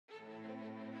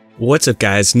What's up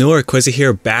guys, Noah Quizza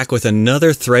here, back with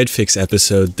another Thread Fix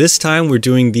episode. This time we're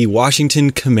doing the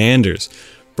Washington Commanders.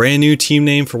 Brand new team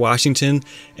name for Washington,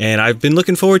 and I've been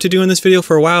looking forward to doing this video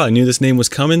for a while. I knew this name was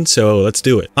coming, so let's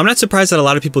do it. I'm not surprised that a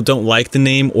lot of people don't like the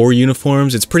name or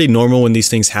uniforms. It's pretty normal when these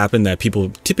things happen that people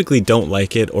typically don't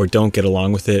like it or don't get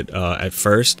along with it at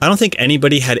first. I don't think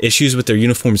anybody had issues with their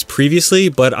uniforms previously,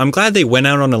 but I'm glad they went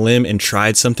out on a limb and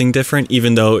tried something different,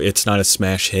 even though it's not a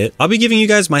smash hit. I'll be giving you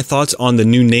guys my thoughts on the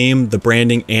new name, the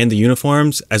branding, and the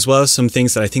uniforms, as well as some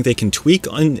things that I think they can tweak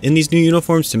in these new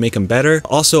uniforms to make them better.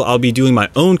 Also, I'll be doing my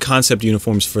own concept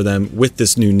uniforms for them with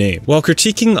this new name. While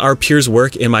critiquing our peers'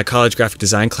 work in my college graphic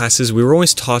design classes, we were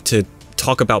always taught to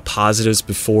talk about positives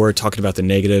before talking about the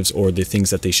negatives or the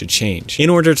things that they should change in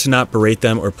order to not berate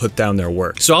them or put down their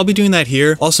work. So I'll be doing that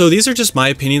here. Also, these are just my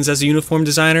opinions as a uniform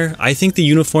designer. I think the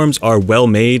uniforms are well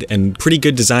made and pretty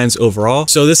good designs overall.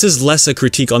 So this is less a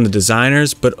critique on the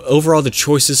designers, but overall the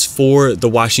choices for the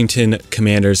Washington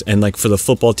Commanders and like for the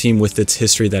football team with its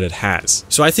history that it has.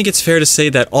 So I think it's fair to say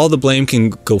that all the blame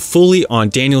can go fully on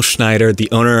Daniel Schneider,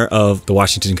 the owner of the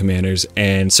Washington Commanders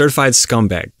and certified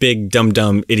scumbag, big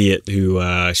dumb idiot who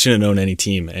shouldn't own any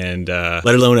team, and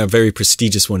let alone a very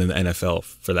prestigious one in the NFL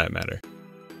for that matter.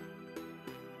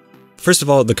 First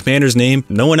of all, the Commanders name,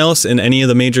 no one else in any of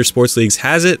the major sports leagues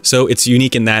has it, so it's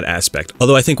unique in that aspect.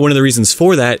 Although I think one of the reasons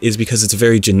for that is because it's a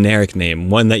very generic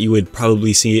name, one that you would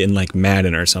probably see in like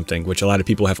Madden or something, which a lot of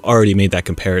people have already made that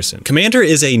comparison. Commander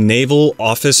is a naval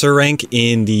officer rank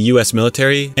in the US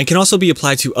military and can also be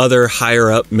applied to other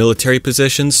higher up military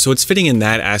positions, so it's fitting in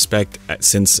that aspect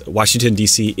since Washington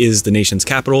DC is the nation's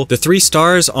capital. The 3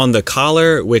 stars on the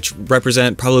collar, which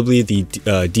represent probably the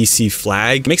DC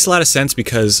flag, makes a lot of sense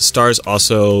because stars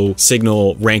also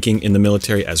signal ranking in the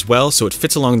military as well, so it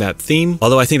fits along that theme,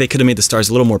 although I think they could have made the stars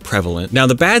a little more prevalent. Now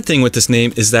the bad thing with this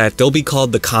name is that they'll be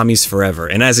called the Commies forever,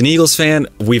 and as an Eagles fan,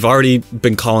 we've already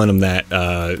been calling them that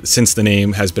since the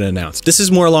name has been announced. This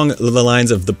is more along the lines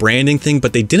of the branding thing,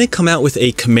 but they didn't come out with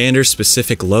a Commander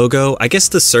specific logo. I guess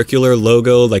the circular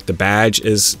logo, like the badge,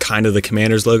 is kind of the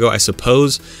Commanders logo, I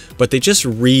suppose, but they just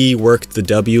reworked the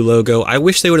W logo. I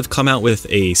wish they would have come out with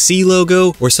a C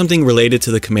logo or something related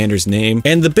to the Commanders name.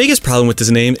 And the biggest problem with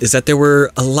this name is that there were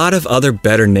a lot of other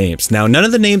better names. Now, none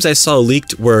of the names I saw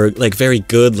leaked were like very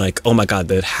good, like, oh my god,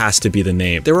 that has to be the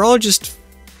name. They were all just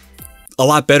a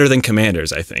lot better than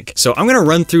Commanders, I think. So I'm gonna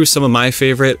run through some of my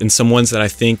favorite and some ones that I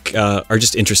think are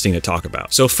just interesting to talk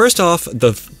about. So first off,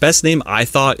 the best name I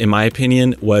thought, in my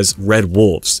opinion, was Red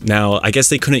Wolves. Now, I guess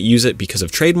they couldn't use it because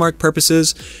of trademark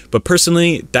purposes, but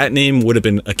personally, that name would have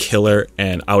been a killer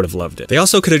and I would have loved it. They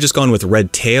also could have just gone with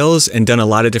Red Tails and done a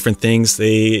lot of different things.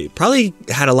 They probably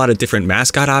had a lot of different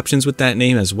mascot options with that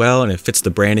name as well, and it fits the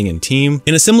branding and team.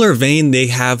 In a similar vein, they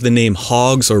have the name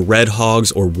Hogs or Red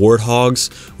Hogs or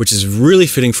Warthogs, which is really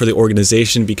fitting for the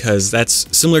organization because that's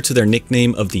similar to their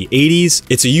nickname of the 80s.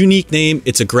 It's a unique name,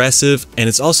 it's aggressive, and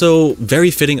it's also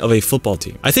very fitting of a football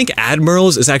team. I think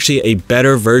Admirals is actually a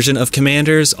better version of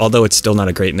Commanders, although it's still not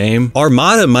a great name.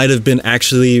 Armada might have been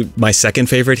actually my second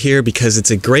favorite here because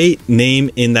it's a great name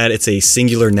in that it's a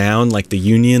singular noun like the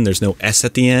Union, there's no S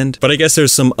at the end, but I guess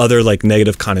there's some other like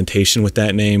negative connotation with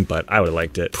that name, but I would have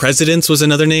liked it. Presidents was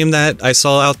another name that I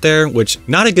saw out there, which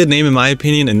not a good name in my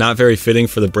opinion and not very fitting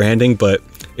for the branding, but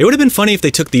it would have been funny if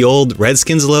they took the old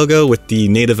Redskins logo with the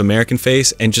Native American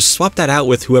face and just swapped that out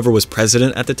with whoever was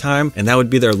president at the time, and that would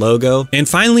be their logo. And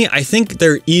finally, I think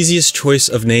their easiest choice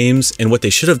of names and what they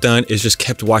should have done is just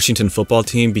kept Washington football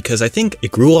team because I think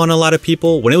it grew on a lot of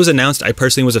people. When it was announced, I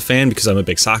personally was a fan because I'm a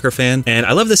big soccer fan, and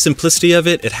I love the simplicity of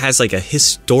it. It has like a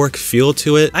historic feel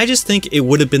to it. I just think it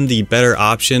would have been the better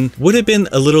option. Would have been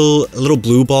a little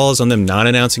blue balls on them not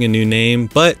announcing a new name,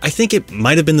 but I think it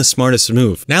might have been the smartest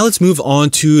move. Now let's move on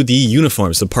to the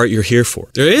uniforms, the part you're here for.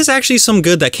 There is actually some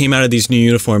good that came out of these new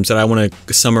uniforms that I want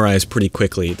to summarize pretty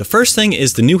quickly. The first thing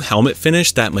is the new helmet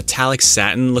finish. That metallic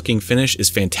satin looking finish is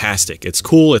fantastic. It's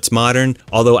cool, it's modern,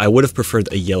 although I would have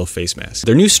preferred a yellow face mask.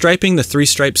 Their new striping, the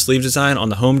 3-stripe sleeve design on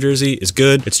the home jersey, is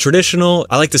good. It's traditional.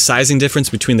 I like the sizing difference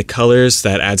between the colors.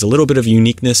 That adds a little bit of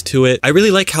uniqueness to it. I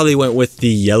really like how they went with the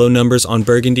yellow numbers on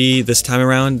burgundy this time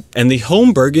around, and the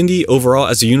home burgundy overall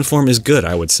as a uniform is good,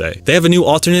 I would say. They have a new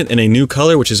alternate and a new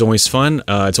color, which is always fun.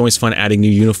 It's always fun adding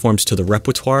new uniforms to the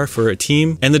repertoire for a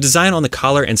team. And the design on the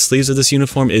collar and sleeves of this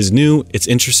uniform is new, it's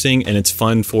interesting, and it's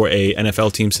fun for a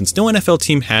NFL team since no NFL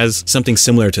team has something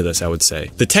similar to this, I would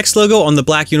say. The text logo on the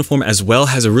black uniform as well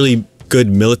has a really good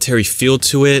military feel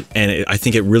to it, and I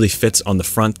think it really fits on the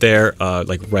front there,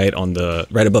 like right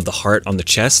above the heart on the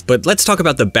chest. But let's talk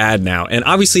about the bad now. And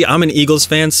obviously I'm an Eagles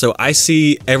fan, so I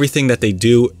see everything that they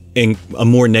do in a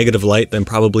more negative light than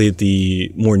probably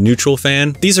the more neutral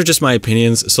fan. These are just my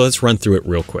opinions, so let's run through it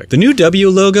real quick. The new W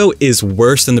logo is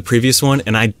worse than the previous one,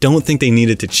 and I don't think they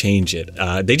needed to change it.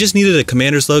 They just needed a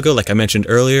Commanders logo, like I mentioned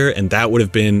earlier, and that would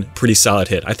have been a pretty solid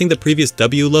hit. I think the previous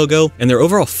W logo and their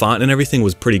overall font and everything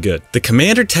was pretty good. The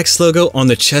Commander text logo on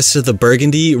the chest of the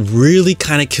burgundy really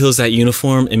kind of kills that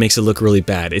uniform and makes it look really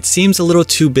bad. It seems a little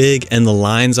too big, and the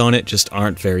lines on it just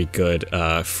aren't very good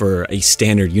for a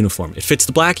standard uniform. It fits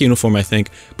the black uniform, I think,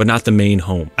 but not the main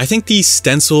home. I think the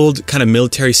stenciled kind of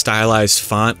military stylized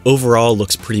font overall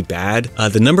looks pretty bad.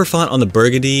 The number font on the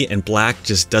burgundy and black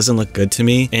just doesn't look good to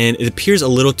me, and it appears a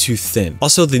little too thin.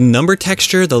 Also, the number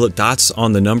texture, the dots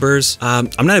on the numbers,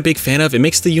 I'm not a big fan of. It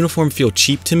makes the uniform feel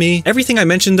cheap to me. Everything I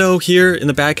mentioned though here in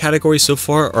the bad category so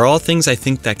far are all things I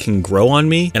think that can grow on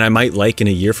me and I might like in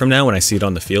a year from now when I see it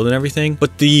on the field and everything.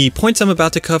 But the points I'm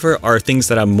about to cover are things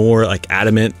that I'm more like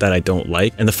adamant that I don't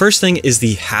like. And the first thing is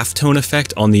the halftone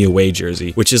effect on the away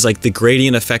jersey, which is like the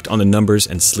gradient effect on the numbers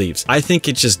and sleeves. I think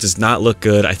it just does not look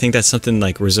good. I think that's something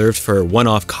like reserved for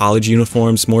one-off college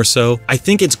uniforms more so. I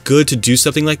think it's good to do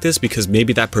something like this because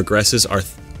maybe that progresses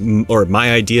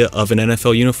my idea of an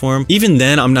NFL uniform. Even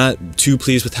then, I'm not too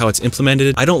pleased with how it's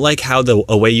implemented. I don't like how the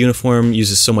away uniform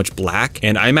uses so much black,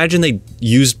 and I imagine they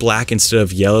used black instead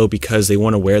of yellow because they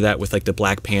want to wear that with like the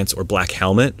black pants or black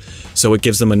helmet, so it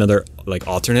gives them another like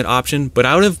alternate option. But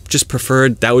I would have just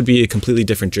preferred that would be a completely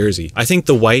different jersey. I think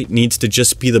the white needs to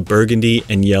just be the burgundy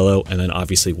and yellow, and then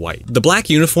obviously white. The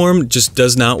black uniform just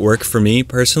does not work for me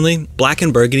personally. Black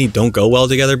and burgundy don't go well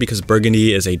together because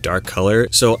burgundy is a dark color,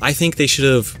 so I think they should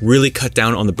have really cut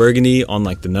down on the burgundy, on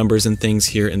like the numbers and things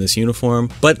here in this uniform.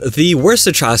 But the worst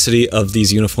atrocity of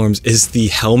these uniforms is the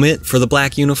helmet for the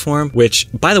black uniform, which,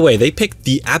 by the way, they picked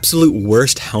the absolute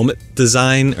worst helmet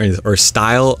design or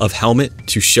style of helmet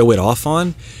to show it off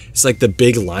on. It's like the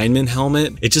big lineman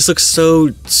helmet. It just looks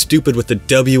so stupid with the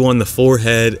W on the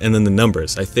forehead and then the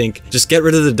numbers. I think just get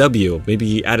rid of the W,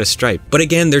 maybe add a stripe. But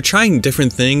again, they're trying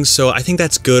different things, so I think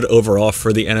that's good overall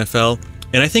for the NFL.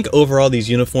 And I think overall these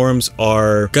uniforms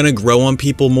are gonna grow on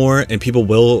people more, and people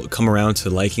will come around to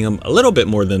liking them a little bit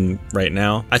more than right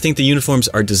now. I think the uniforms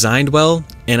are designed well,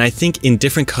 and I think in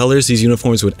different colors these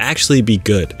uniforms would actually be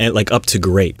good and like up to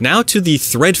great. Now to the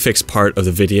thread fix part of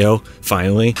the video,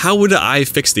 finally. How would I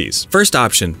fix these? First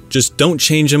option, just don't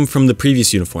change them from the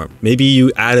previous uniform. Maybe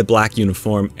you add a black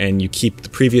uniform and you keep the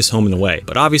previous home and away.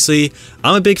 But obviously,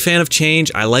 I'm a big fan of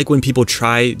change. I like when people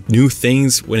try new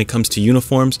things when it comes to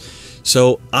uniforms.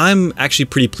 So I'm actually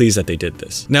pretty pleased that they did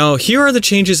this. Now, here are the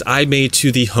changes I made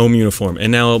to the home uniform.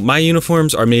 And now my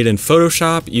uniforms are made in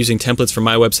Photoshop using templates from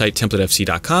my website,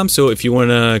 templatefc.com. So if you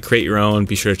want to create your own,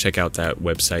 be sure to check out that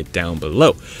website down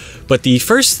below. But the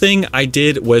first thing I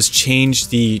did was change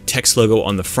the text logo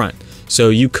on the front. So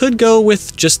you could go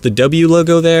with just the W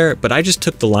logo there, but I just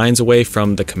took the lines away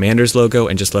from the Commanders logo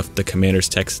and just left the Commanders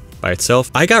text by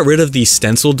itself. I got rid of the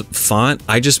stenciled font.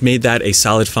 I just made that a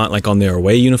solid font like on their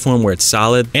away uniform where it's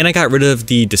solid. And I got rid of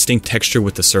the distinct texture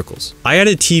with the circles. I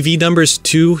added TV numbers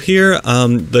too here,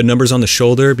 the numbers on the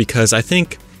shoulder, because I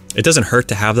think it doesn't hurt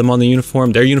to have them on the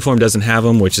uniform. Their uniform doesn't have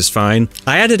them, which is fine.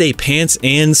 I added a pants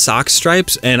and sock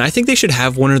stripes, and I think they should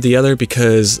have one or the other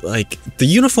because like the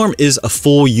uniform is a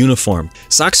full uniform.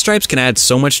 Sock stripes can add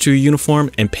so much to a uniform,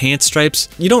 and pants stripes,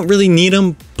 you don't really need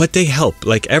them, but they help.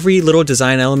 Like every little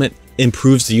design element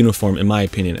improves the uniform in my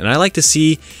opinion, and I like to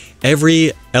see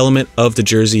every element of the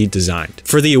jersey designed.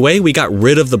 For the away, we got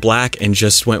rid of the black and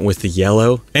just went with the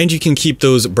yellow, and you can keep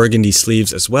those burgundy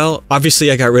sleeves as well. Obviously,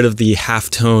 I got rid of the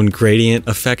halftone gradient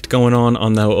effect going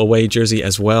on the away jersey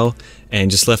as well,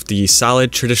 and just left the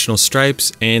solid traditional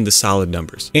stripes and the solid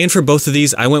numbers. And for both of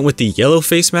these, I went with the yellow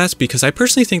face mask because I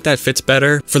personally think that fits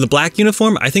better. For the black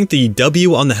uniform, I think the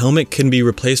W on the helmet can be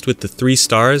replaced with the 3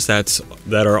 stars that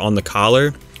are on the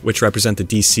collar, which represent the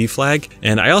DC flag.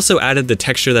 And I also added the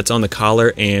texture that's on the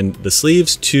collar and the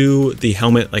sleeves to the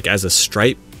helmet like as a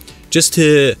stripe, just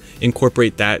to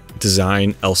incorporate that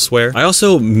design elsewhere. I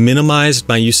also minimized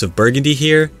my use of burgundy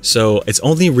here, so it's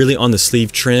only really on the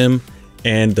sleeve trim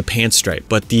and the pants stripe.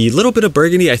 But the little bit of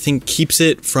burgundy, I think, keeps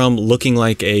it from looking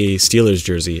like a Steelers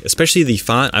jersey, especially the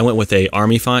font. I went with a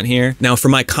Army font here. Now, for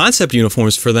my concept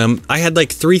uniforms for them, I had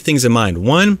like 3 things in mind.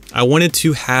 1, I wanted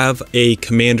to have a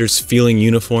Commanders feeling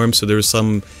uniform, so there was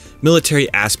some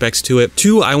military aspects to it.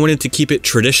 2, I wanted to keep it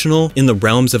traditional in the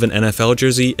realms of an NFL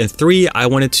jersey. And 3, I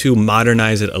wanted to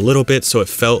modernize it a little bit so it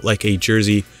felt like a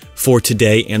jersey for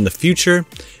today and the future,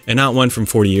 and not one from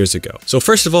 40 years ago. So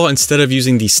first of all, instead of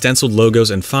using the stenciled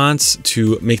logos and fonts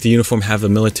to make the uniform have a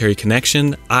military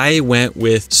connection, I went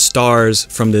with stars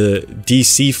from the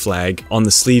DC flag on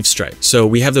the sleeve stripe. So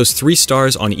we have those 3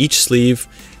 stars on each sleeve,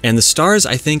 and the stars,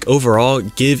 I think, overall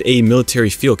give a military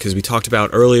feel, because we talked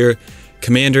about earlier,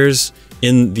 commanders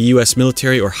in the US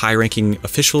military or high-ranking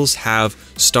officials have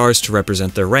stars to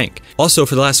represent their rank. Also,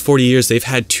 for the last 40 years, they've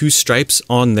had 2 stripes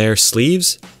on their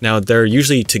sleeves. Now, they're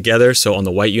usually together, so on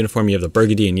the white uniform, you have the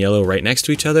burgundy and yellow right next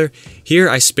to each other. Here,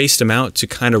 I spaced them out to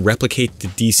kind of replicate the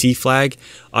DC flag.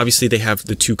 Obviously, they have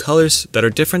the 2 colors that are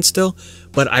different still,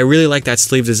 but I really like that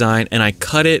sleeve design, and I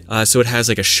cut it so it has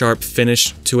like a sharp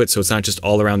finish to it, so it's not just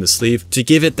all around the sleeve, to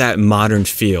give it that modern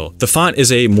feel. The font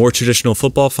is a more traditional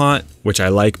football font, which I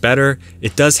like better.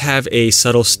 It does have a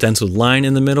subtle stenciled line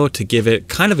in the middle to give it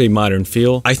kind of a modern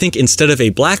feel. I think instead of a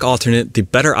black alternate, the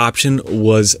better option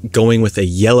was going with a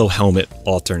yellow helmet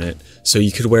alternate. So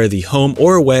you could wear the home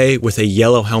or away with a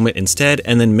yellow helmet instead,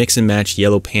 and then mix and match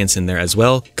yellow pants in there as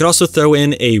well. You could also throw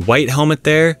in a white helmet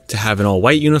there to have an all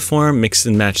white uniform, mix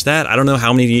and match that. I don't know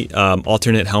how many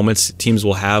alternate helmets teams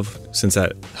will have since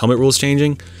that helmet rule is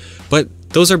changing, but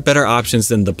those are better options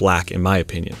than the black, in my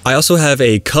opinion. I also have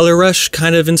a Color Rush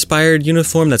kind of inspired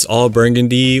uniform that's all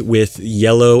burgundy with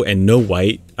yellow and no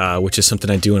white, which is something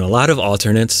I do in a lot of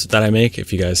alternates that I make.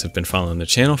 If you guys have been following the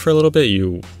channel for a little bit,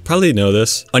 you probably know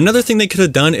this. Another thing they could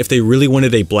have done if they really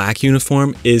wanted a black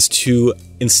uniform is to,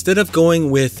 instead of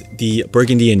going with the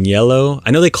burgundy and yellow,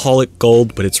 I know they call it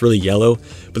gold, but it's really yellow,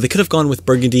 but they could have gone with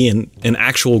burgundy and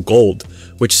actual gold,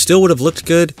 which still would have looked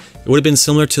good. It would have been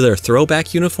similar to their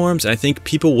throwback uniforms, and I think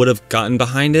people would have gotten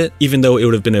behind it, even though it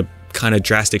would have been a kind of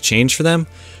drastic change for them.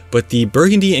 But the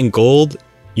burgundy and gold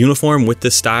uniform with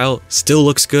this style still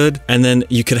looks good, and then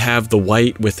you could have the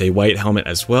white with a white helmet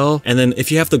as well. And then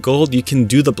if you have the gold, you can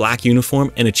do the black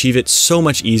uniform and achieve it so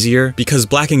much easier, because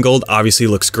black and gold obviously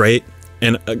looks great.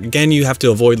 And again, you have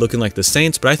to avoid looking like the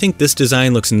Saints, but I think this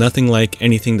design looks nothing like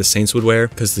anything the Saints would wear,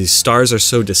 because the stars are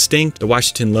so distinct, the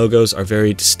Washington logos are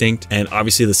very distinct, and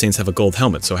obviously the Saints have a gold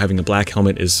helmet, so having a black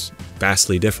helmet is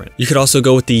vastly different. You could also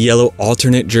go with the yellow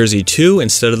alternate jersey too,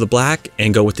 instead of the black,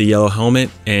 and go with the yellow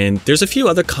helmet. And there's a few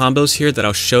other combos here that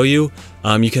I'll show you.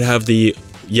 You could have the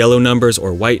yellow numbers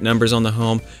or white numbers on the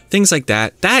home, things like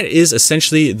that. That is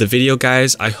essentially the video,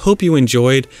 guys. I hope you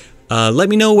enjoyed. Let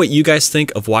me know what you guys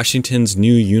think of Washington's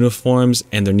new uniforms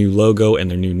and their new logo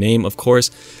and their new name, of course.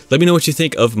 Let me know what you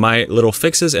think of my little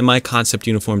fixes and my concept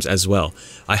uniforms as well.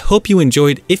 I hope you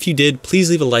enjoyed. If you did, please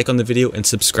leave a like on the video and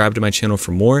subscribe to my channel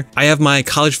for more. I have my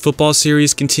college football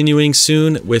series continuing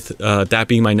soon, with that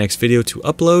being my next video to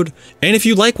upload. And if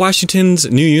you like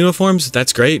Washington's new uniforms,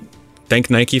 that's great. Thank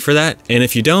Nike for that. And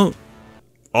if you don't,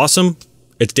 awesome.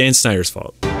 It's Dan Snyder's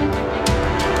fault.